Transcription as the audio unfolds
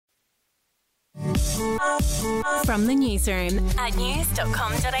From the newsroom at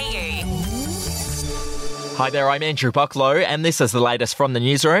news.com.au. Hi there, I'm Andrew Bucklow, and this is the latest from the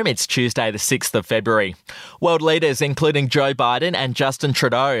newsroom. It's Tuesday, the 6th of February. World leaders, including Joe Biden and Justin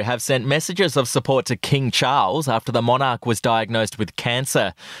Trudeau, have sent messages of support to King Charles after the monarch was diagnosed with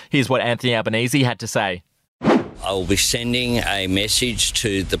cancer. Here's what Anthony Albanese had to say. I will be sending a message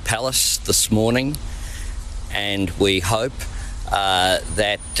to the palace this morning, and we hope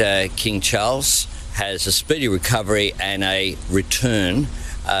that King Charles has a speedy recovery and a return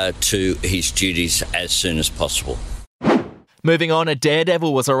to his duties as soon as possible. Moving on, a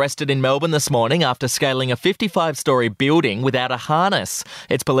daredevil was arrested in Melbourne this morning after scaling a 55-storey building without a harness.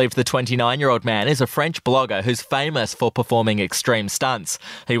 It's believed the 29-year-old man is a French blogger who's famous for performing extreme stunts.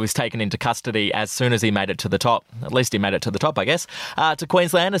 He was taken into custody as soon as he made it to the top. At least he made it to the top, I guess. To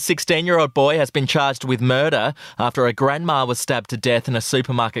Queensland, a 16-year-old boy has been charged with murder after a grandma was stabbed to death in a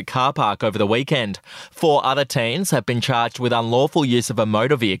supermarket car park over the weekend. 4 other teens have been charged with unlawful use of a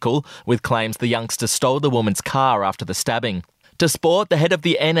motor vehicle, with claims the youngster stole the woman's car after the stabbing. To sport, the head of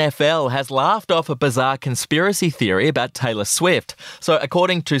the NFL has laughed off a bizarre conspiracy theory about Taylor Swift. So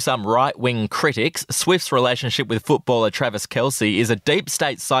according to some right-wing critics, Swift's relationship with footballer Travis Kelce is a deep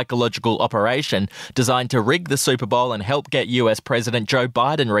state psychological operation designed to rig the Super Bowl and help get US President Joe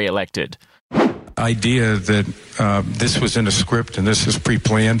Biden re-elected. Idea that this was in a script and this is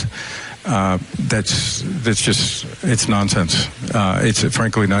pre-planned, that's just, it's nonsense. It's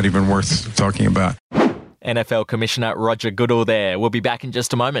frankly not even worth talking about. NFL Commissioner Roger Goodall there. We'll be back in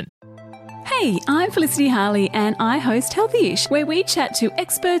just a moment. Hey, I'm Felicity Harley and I host Healthyish, where we chat to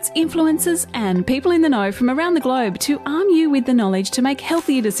experts, influencers and people in the know from around the globe to arm you with the knowledge to make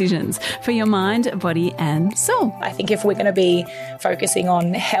healthier decisions for your mind, body and soul. I think if we're going to be focusing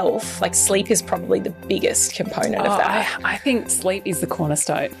on health, like sleep is probably the biggest component of that. I think sleep is the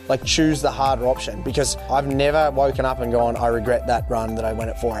cornerstone. Like choose the harder option, because I've never woken up and gone, I regret that run that I went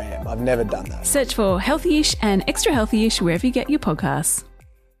at 4 a.m. I've never done that. Search for Healthyish and Extra Healthyish wherever you get your podcasts.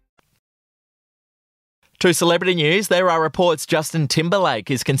 To celebrity news, there are reports Justin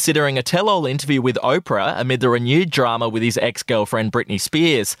Timberlake is considering a tell-all interview with Oprah amid the renewed drama with his ex-girlfriend Britney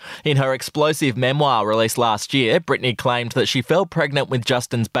Spears. In her explosive memoir released last year, Britney claimed that she fell pregnant with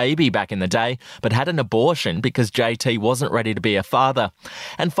Justin's baby back in the day, but had an abortion because JT wasn't ready to be a father.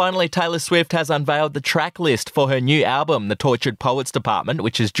 And finally, Taylor Swift has unveiled the track list for her new album, The Tortured Poets Department,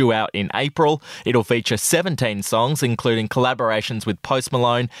 which is due out in April. It'll feature 17 songs, including collaborations with Post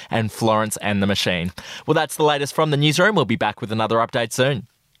Malone and Florence and the Machine. Well, that's the latest from the newsroom. We'll be back with another update soon.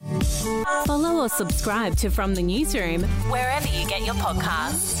 Follow or subscribe to From the Newsroom wherever you get your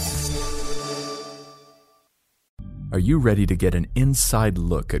podcasts. Are you ready to get an inside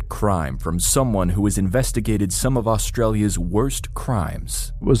look at crime from someone who has investigated some of Australia's worst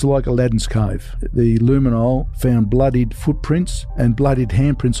crimes? It was like Aladdin's cave. The luminol found bloodied footprints and bloodied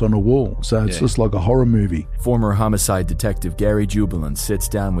handprints on a wall, so it's just like a horror movie. Former homicide detective Gary Jubilant sits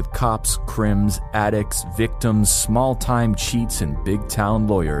down with cops, crims, addicts, victims, small-time cheats, and big-town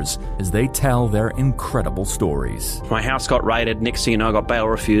lawyers as they tell their incredible stories. My house got raided. Next thing you know, I got bail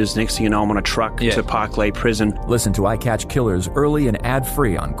refused. Next thing you know, I'm on a truck to Parklea Prison. Listen to I Catch Killers early and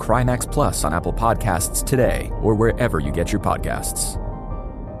ad-free on Crimex Plus on Apple Podcasts today or wherever you get your podcasts.